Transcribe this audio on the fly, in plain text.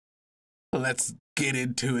Let's get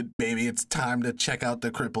into it, baby. It's time to check out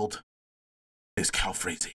the crippled. Is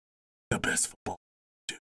Calfreezy the best football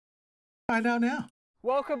dude? Find out now.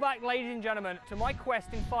 Welcome back, ladies and gentlemen, to my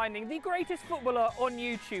quest in finding the greatest footballer on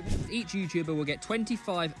YouTube. Each YouTuber will get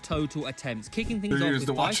 25 total attempts, kicking things off with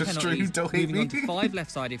 5 penalties, Don't moving on to 5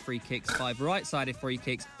 left-sided free kicks, 5 right-sided free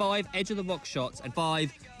kicks, 5 edge-of-the-box shots, and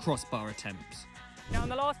 5 crossbar attempts. Now, in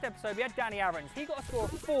the last episode, we had Danny Aarons. He got a score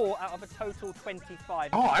of 4 out of a total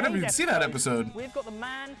 25. Oh, I never even seen that episode. We've got the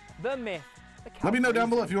man, the myth, the Calfreezy. Let me know down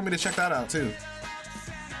below if you want me to check that out, too.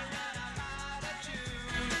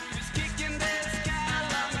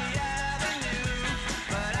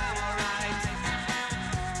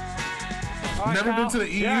 Right, never Cal. been to the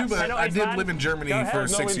EU, but I did live in Germany for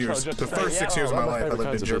 6 years. The first 6 years of my life, I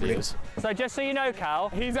lived in Germany. So just so you know, Cal,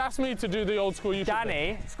 he's asked me to do the old school YouTube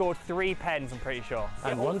Danny scored 3 pens, I'm pretty sure.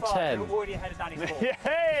 And 1 10. You're already ahead of Danny's score.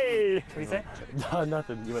 Hey! What do you say? No,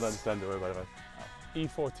 nothing. You won't understand it, by the way.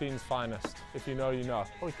 E14's finest. If you know, you know.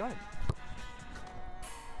 Oh, he's going.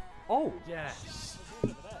 Oh. Yes.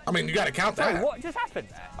 I mean, you got to count that. Wait, what just happened?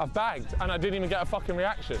 I bagged, and I didn't even get a fucking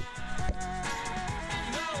reaction.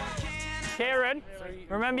 Kieran,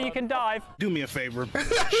 remember you can dive. Do me a favor.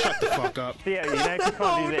 Shut the fuck up. Theo, you know if you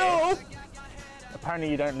can't do this. No. Apparently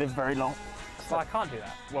you don't live very long. So I can't do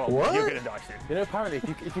that. Well, What? you're gonna die soon. You know, apparently,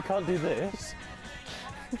 if you can't do this...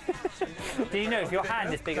 Do you know if your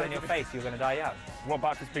hand is bigger than your face, you're gonna die young? What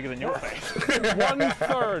about if it's bigger than your face?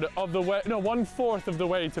 1/3 of the way, no, 1/4 of the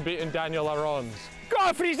way to beating Daniel Aarons.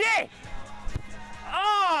 Calfreezy!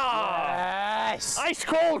 Ah! Yes! Ice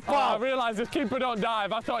cold, I Bob! realised this keeper don't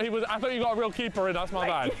dive. I thought you got a real keeper in. That's my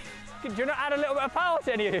bad. Could you not add a little bit of power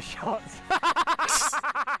to any of your shots?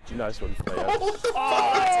 Nice one, Theo.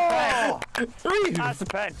 Oh! That's a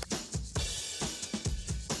pen.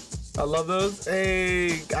 I love those.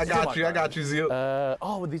 Hey, I got you, Zio.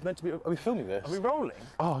 Oh, are these meant to be... Are we filming this? Are we rolling?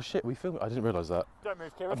 Oh, shit, we filming... I didn't realise that. Don't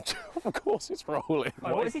move, Kieran. Of course it's rolling.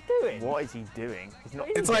 What is he doing? What is he doing? He's not.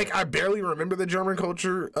 It's like I barely remember the German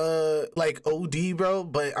culture, like OD, bro.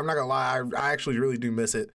 But I'm not gonna lie, I actually really do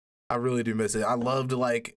miss it. I really do miss it. I loved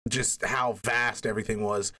like just how vast everything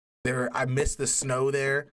was there. I missed the snow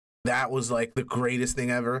there. That was like the greatest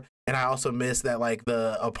thing ever. And I also missed that like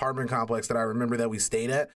the apartment complex that I remember that we stayed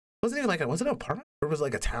at. Was it an apartment or was it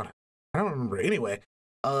like a town? I don't remember. Anyway,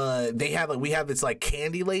 we had this like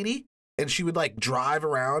candy lady, and she would like drive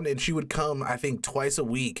around, and she would come I think twice a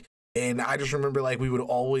week. And I just remember like we would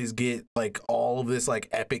always get like all of this like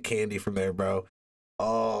epic candy from there, bro.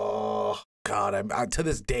 Oh God, to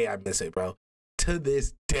this day I miss it, bro. To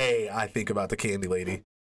this day I think about the candy lady.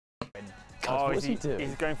 God, what is he doing?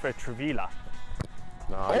 He's going for a Trevila.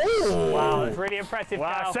 Nice. Oh! Wow, that's really impressive.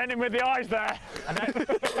 Wow, send him with the eyes there.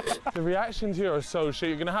 The reactions here are so shit.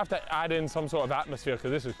 You're gonna have to add in some sort of atmosphere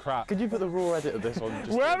because this is crap. Could you put the raw edit of this on?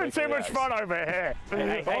 Just We're having too much fun over here.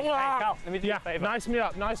 Hey, Cal, let me do you a favour. Nice me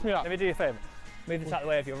up, nice me up. Let me do you a favour. Move this out of the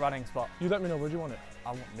way of your running spot. You let me know, where do you want it? I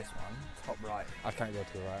want this one, top right. I can't go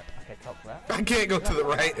to the right. Okay, top left. I can't go to the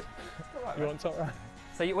right. You want top right?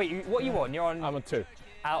 So wait, what you want? You're on. I'm on 2.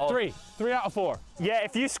 Out of 3. 3 out of 4. Yeah,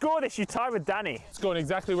 if you score this, you tie with Danny. It's going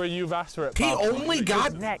exactly where you've asked for it. He pal. only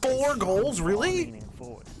got 4 goals, really? Leaning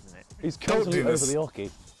forward, isn't it? He's constantly do over this. the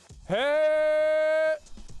hockey. Hey!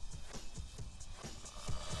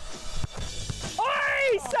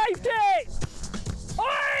 Oi! Saved it!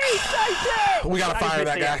 Oi! Saved it! We gotta fire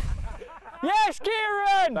that guy. Yes,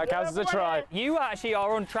 Kieran! That counts as a try. You actually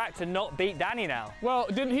are on track to not beat Danny now. Well,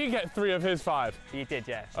 didn't he get 3 of his 5? You did,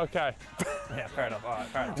 yeah. Okay. Yeah, fair enough. All right,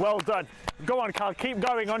 fair enough. Well done. Go on, Carl. Keep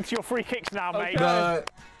going onto your free kicks now, mate.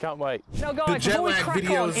 Can't wait. Now, guys, The jet before we lag crack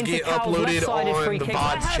videos on into get Cal's uploaded left-sided on free the kicks,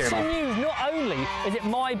 I VODs have some channel. news. Not only is it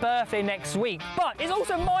my birthday next week, but it's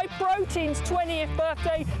also My Protein's 20th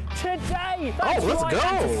birthday today. That's let's right. go.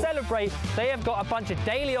 And to celebrate, they have got a bunch of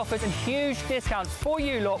daily offers and huge discounts for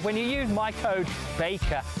you lot when you use my code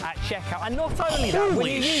BAKER at checkout. And not only that, when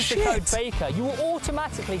Holy you use the shit. code BAKER, you will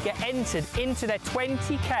automatically get entered into their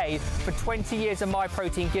 20k for 20 years of My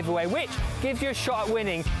Protein giveaway, which gives you a shot at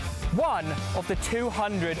winning one of the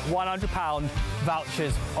 200 £100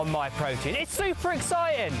 vouchers on My Protein. It's super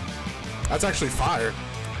exciting. That's actually fire.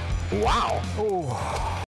 Wow. Ooh.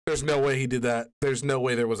 There's no way he did that. There's no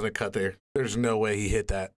way there wasn't a cut there. There's no way he hit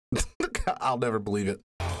that. I'll never believe it.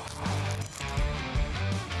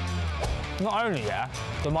 Not only, yeah,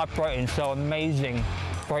 but My Protein's so amazing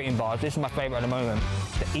protein bars. This is my favourite at the moment.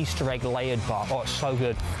 The Easter egg layered bar. Oh, it's so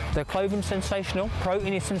good. The clothing's sensational,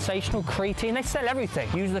 protein is sensational, creatine, they sell everything.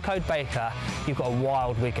 Use the code BAKER, you've got a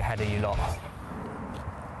wild week ahead of you lot.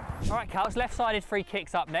 All right, Cal, it's left-sided free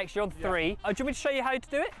kicks up next. You're on 3. Do you want me to show you how to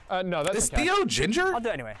do it? No, that's Is okay. Theo ginger? I'll do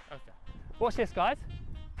it anyway. Okay. Watch this, guys.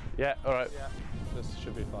 Yeah, all right. Yeah. This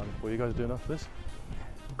should be fun. What are you guys doing after this?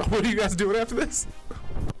 What are you guys doing after this?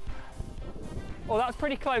 Oh, that was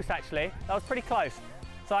pretty close, actually. That was pretty close.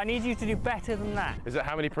 So I need you to do better than that. Is it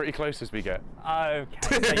how many pretty closes we get? Okay,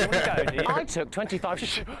 so you want to go, do you? I took 25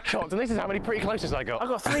 shots, and this is how many pretty closes I got. I've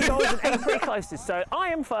got 3 goals and 8 pretty closes, so I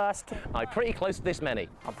am first. I'm pretty close to this many.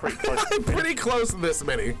 I'm pretty close. I'm pretty close to this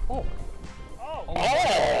many. Oh.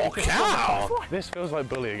 Oh, cow! This feels like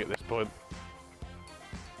bullying at this point.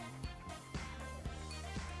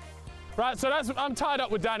 Right, so I'm tied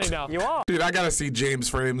up with Danny now. You are. Dude, I gotta see James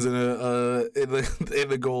frames in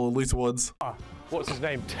the goal at least once. What's his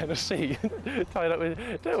name? Tennessee. Tied up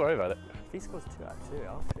with. Don't worry about it. If he scores 2 out of 2,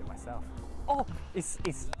 I'll do it myself. Oh, it's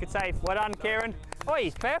good save. Well done, Kieran.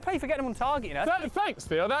 Oi, fair play for getting him on target, you know. Thanks,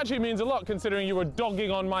 Theo. That actually means a lot considering you were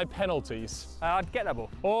dogging on my penalties. I'd get that ball.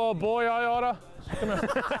 Oh boy, I oughta.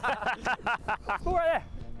 Ball right there.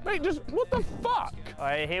 Mate, just what the fuck? All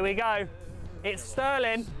right, here we go. It's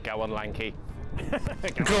Sterling. Go on, Lanky.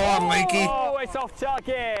 Go on, Lanky. Oh, it's off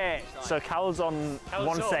target. So Cal's on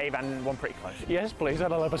 1 save and 1 pretty close. Yes, please,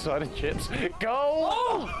 and I'll have a side of chips. Go!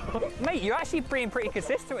 Oh! Mate, you're actually being pretty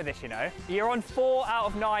consistent with this, you know. You're on 4 out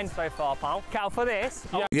of 9 so far, pal. Cal, for this.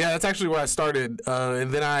 Yeah, that's actually where I started.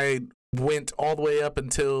 And then I went all the way up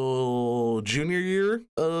until junior year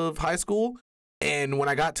of high school. And when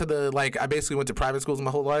I got to I basically went to private schools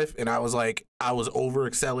my whole life. And I was over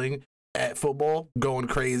excelling at football, going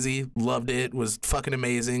crazy, loved it, was fucking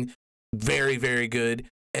amazing, very, very good.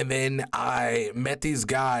 And then I met these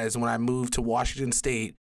guys when I moved to Washington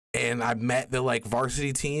State, and I met the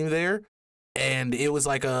varsity team there, and it was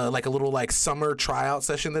like a little summer tryout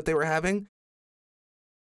session that they were having.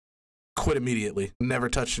 Quit immediately. Never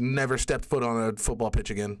stepped foot on a football pitch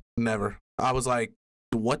again. Never. I was like,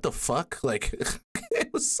 what the fuck?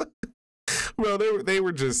 It was. Bro, they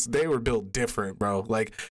were built different, bro.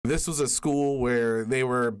 This was a school where they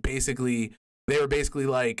were basically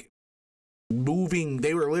moving.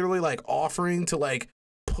 They were literally offering to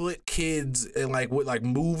put kids and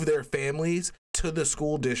move their families to the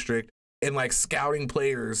school district and scouting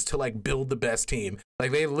players to build the best team.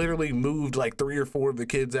 They literally moved 3 or 4 of the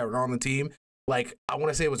kids that were on the team. I want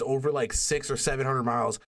to say it was over 600 or 700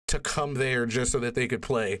 miles to come there just so that they could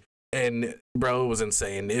play. And bro, it was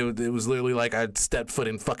insane. It was literally I'd stepped foot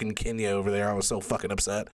in fucking Kenya over there. I was so fucking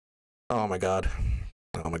upset. Oh my god,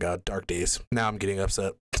 dark days. Now I'm getting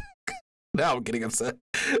upset.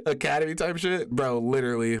 Academy type shit, bro.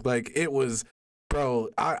 Literally, it was, bro.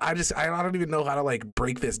 I don't even know how to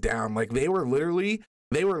break this down. They were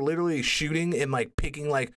literally shooting and picking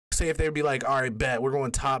say if they'd be all right, bet we're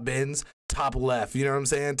going top bins, top left. You know what I'm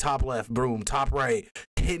saying? Top left, boom, top right,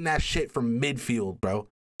 hitting that shit from midfield, bro.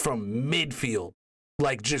 From midfield,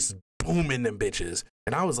 just booming them bitches.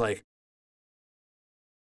 And I was like,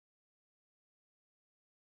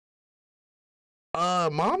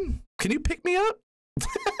 Mom, can you pick me up?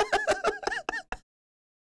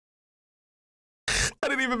 I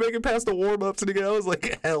didn't even make it past the warm-ups, nigga. I was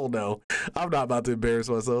like, hell no. I'm not about to embarrass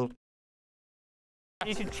myself.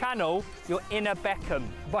 You should channel your inner Beckham.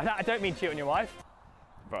 By that, I don't mean cheat on your wife.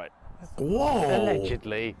 Right. Whoa.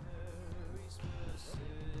 Allegedly.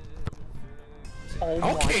 Oh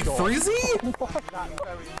my Okay, God. Freezy?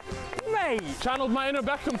 Mate, Channeled my inner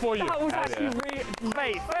Beckham for you. that was actually really,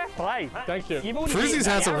 mate, fair play. Thank you. You've already Freezy's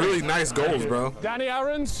beaten had some Danny really Aaron. nice goals, bro. Danny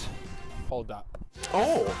Aaron's. Hold that.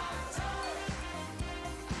 Oh.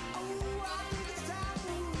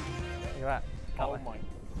 Look at that. Oh my.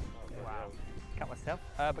 Cut myself.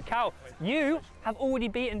 But Cal, you have already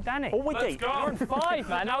beaten Danny. Already? You're on 5,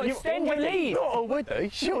 man. Now extend your lead. Not already.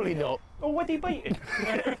 Surely not. Already beaten. He's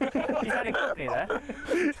had a company there.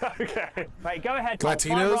 Okay. Right, go ahead. Tom. Find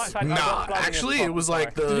Latinos? right side, Nah, I've got plugging actually, in it was front.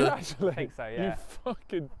 like Did you the. actually? I think so, yeah. You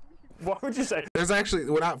fucking. What would you say? There's actually,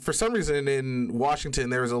 for some reason in Washington,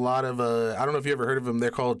 there was a lot of, I don't know if you ever heard of them. They're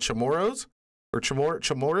called Chamorros or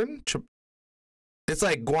Chamoran. It's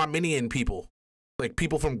like Guamanian people,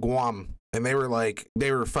 people from Guam. And they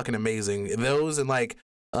were fucking amazing. Those and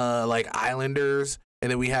Islanders. And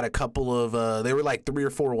then we had a couple of, they were 3 or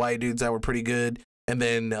 4 white dudes that were pretty good. And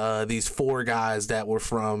then these 4 guys that were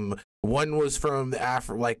from, one was from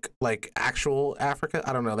actual Africa.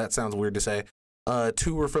 I don't know. That sounds weird to say.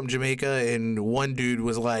 2 were from Jamaica, and one dude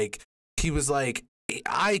was I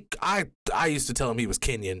used to tell him he was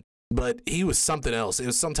Kenyan, but he was something else. It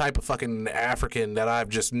was some type of fucking African that I've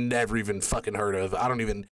just never even fucking heard of.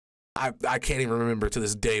 I can't even remember to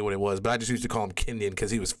this day what it was, but I just used to call him Kenyan because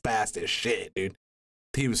he was fast as shit, dude.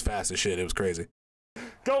 He was fast as shit. It was crazy.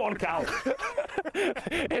 Go on, Cal.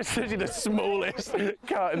 It's literally the smallest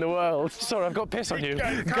cut in the world. Sorry, I've got piss on you.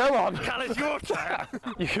 Go on. Cal, it's your turn.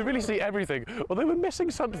 You can really see everything. Although we're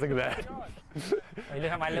missing something there. Oh, you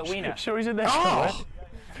look at my little wiener. Sure he's in there Oh!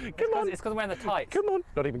 somewhere. Come on. It's because I'm wearing the tights. Come on.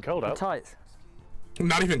 Not even cold out. Tights.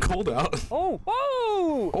 Not even cold out. Oh,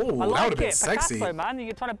 oh! Oh, I that like would've been it. sexy. Picasso, man.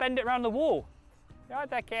 You're trying to bend it around the wall. You right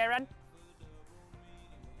there, Kieran?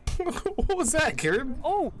 What was that, Kieran?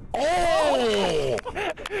 Oh! Oh!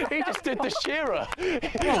 He just did the Shearer.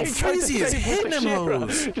 Oh, Freezy is hitting him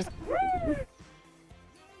those.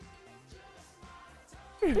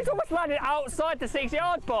 He's almost landed outside the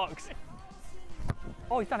 6-yard box.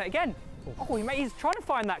 Oh, he's done it again. Oh, mate, he's trying to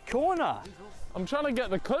find that corner. I'm trying to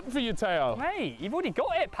get the clip for you, Teo. Mate, you've already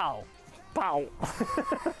got it, pal. Pal.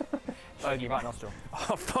 Bogey, right nostril.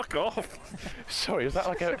 Oh, fuck off. Sorry, is that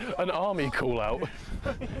like an army call out?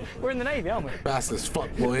 We're in the Navy, aren't we? Fast as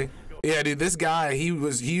fuck, boy. Yeah, dude, this guy, he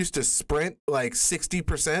used to sprint like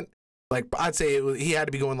 60%. Like, I'd say he had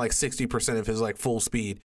to be going like 60% of his like full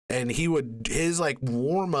speed. And his like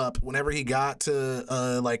warm up whenever he got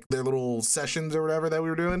to like their little sessions or whatever that we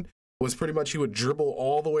were doing was pretty much he would dribble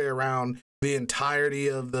all the way around the entirety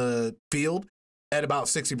of the field at about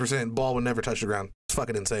 60%. Ball would never touch the ground. It's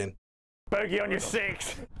fucking insane. Bogey on your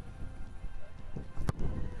 6.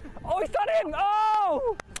 Oh, he's done him!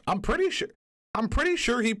 Oh! I'm pretty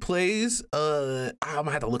sure he plays. I'm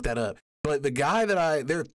gonna have to look that up. But the guy that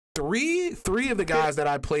there are three of the guys that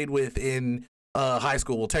I played with in high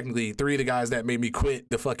school. Well, technically, 3 of the guys that made me quit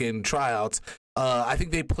the fucking tryouts. I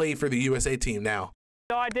think they play for the USA team now.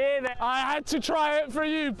 No idea that. I had to try it for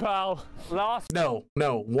you, pal. No.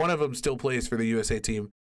 One of them still plays for the USA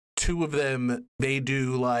team. 2 of them, they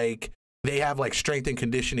have like strength and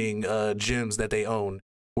conditioning gyms that they own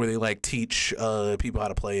where they like teach people how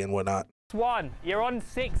to play and whatnot. 1. You're on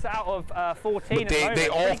 6 out of 14. But they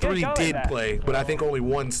all 3 did play, but I think only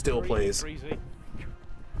 1 still plays.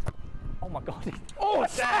 Oh my God. Oh,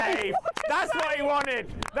 save! That's what he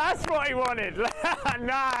wanted. That's what he wanted.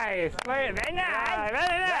 Nice. Very nice.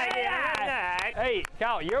 Hey,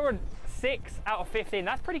 Cal, you're on 6 out of 15.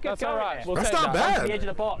 That's pretty good. That's all right. We'll That's take not that. bad. The edge of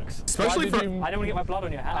the box. Especially for I don't want to get my blood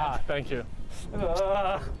on your hand. Ah, thank you.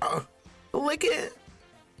 Lick it.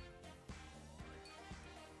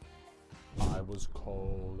 I was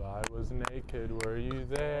cold, I was naked, were you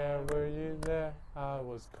there, were you there? I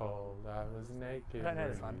was cold, I was naked, I don't know were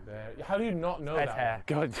this you one. there? How do you not know Red that? hair.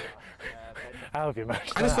 God, how have you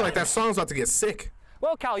managed I just feel like that song's about to get sick.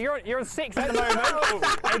 Well, Cal, you're on 6 at the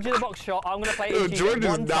moment. Edge of the box shot. I'm going to play it. Dude, Jordan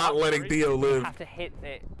is not letting Theo You live. have to hit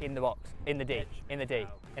it in the box, in the D, in the D,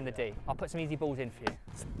 in the D. I'll put some easy balls in for you.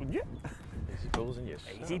 Easy balls and yes.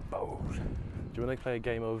 Easy balls. Do you want to play a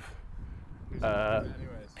game of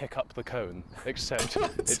pick up the cone, except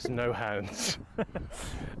it's no hands. And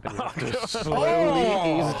you have to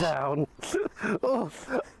slowly ease down.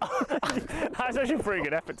 That's actually a pretty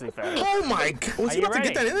good effort, to be fair. Oh my God. Was he you about to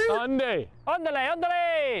get that ready? in there? Andy! Andale,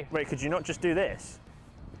 andale! Wait, could you not just do this?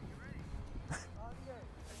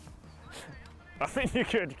 I think you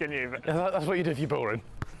could, can you? That's what you do if you're boring.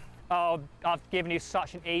 Oh, I've given you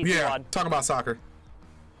such an easy Yeah, one. talk about soccer.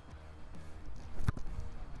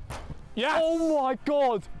 Yes! Oh my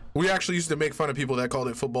God! We actually used to make fun of people that called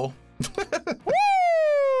it football.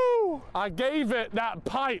 Woo! I gave it that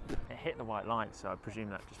pipe. It hit the white line, so I presume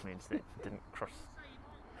that just means that it didn't cross.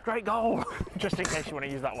 Great goal! Just in case you want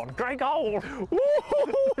to use that one. Great goal!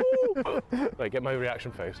 Wait, get my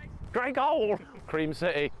reaction face. Great goal! Cream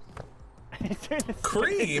City. He's doing this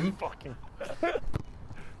Cream? fucking.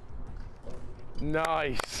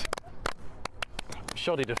 Nice.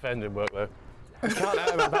 Shoddy defending work though. You can't have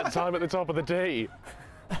him at that time at the top of the D.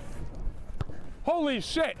 Holy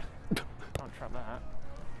shit! Can't trap that.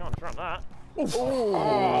 Can't trap that.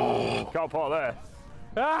 Oh! Can't part there.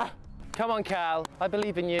 Ah! Come on, Cal. I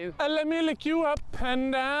believe in you. And let me lick you up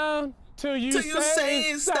and down till you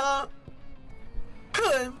say stop.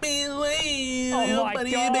 Put me away, Oh my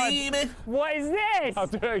God! baby. What is this? I'll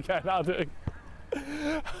do it again, I'll do it.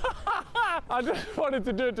 I just wanted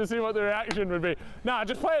to do it to see what the reaction would be. Nah,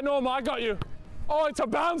 just play it normal, I got you. Oh, it's a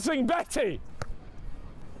bouncing Betty.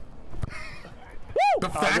 The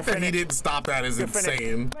fact that he didn't stop that is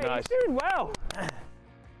insane. Mate, you're doing well.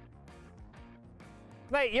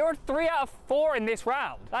 Mate, you're 3 out of 4 in this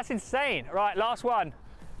round. That's insane. Right, last one.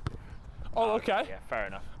 Oh, okay. Yeah, fair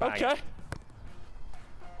enough. Bang. Okay.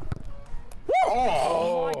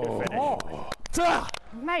 Oh, Ah,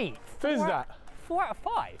 Mate, fizz that. 4 out of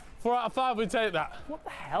 5. 4 out of 5, we take that. What the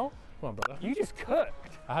hell? Come on, brother. You just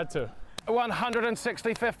cooked. I had to.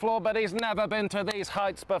 165th floor, but he's never been to these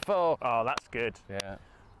heights before. Oh, that's good. Yeah.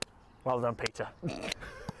 Well done, Peter.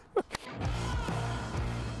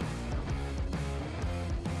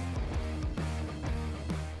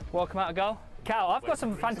 Welcome out a goal. Cal, I've got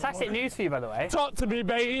some fantastic news for you, by the way. Talk to me,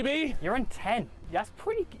 baby. You're on 10. That's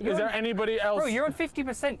pretty. Is there anybody else? Bro, you're on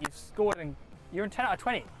 50%. You've scored and you're on 10 out of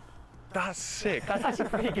 20. That's sick. That's actually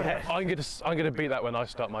pretty good. I'm gonna beat that when I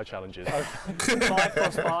start my challenges. 5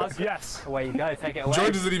 crossbars. Yes. Away you go. Take it away.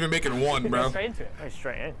 George isn't even making one, Go bro. straight into it. Go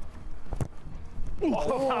straight in.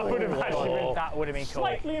 That would have actually been. That would have been cool.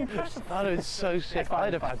 Slightly impressive. That is so sick. fine,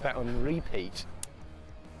 I'd have fine. had that on repeat.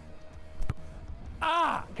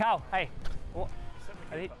 Ah, Cal. Hey. What?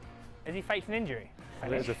 Has he faked an injury?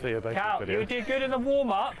 There's a Theo Baker Cal, video. you did good in the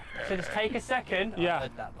warm-up, so just take a second. Yeah. I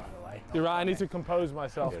heard that, by the way. You're right, I need to compose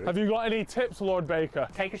myself. Have you got any tips, Lord Baker?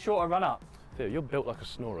 Take a shorter run-up. Theo, you're built like a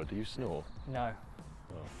snorer. Do you snore? No.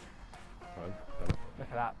 Fine. Look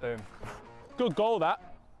at that. Boom. Good goal, that.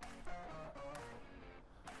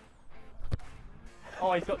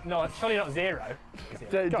 Oh, he's got no. Surely not 0.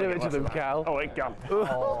 Don't do it to them, Cal. Oh, it gone.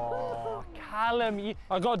 Oh, Callum, you.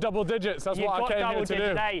 I got double digits. That's You've what I got came double here to do.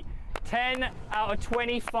 digits. Hey, 10 out of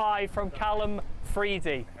 25 from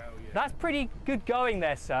Calfreezy. That's pretty good going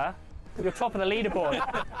there, sir. You're top of the leaderboard.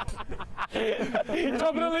 Top of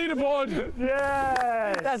the leaderboard.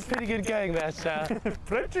 Yeah. That's pretty good going there, sir.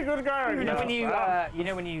 Pretty good going. You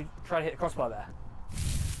know when you try to hit the crossbar there?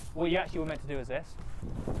 What you actually were meant to do is this.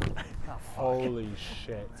 Oh, Holy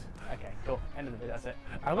shit. okay, cool. End of the video. That's it.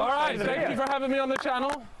 All right, thank you for having me on the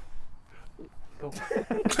channel. Cool.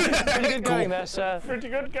 Pretty good going there, sir. Pretty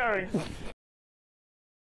good going.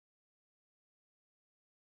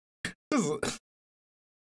 I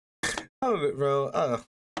don't know, bro.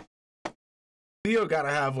 Theo gotta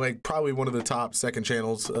have like probably one of the top second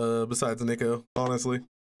channels besides Nico. Honestly,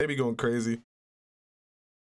 they be going crazy.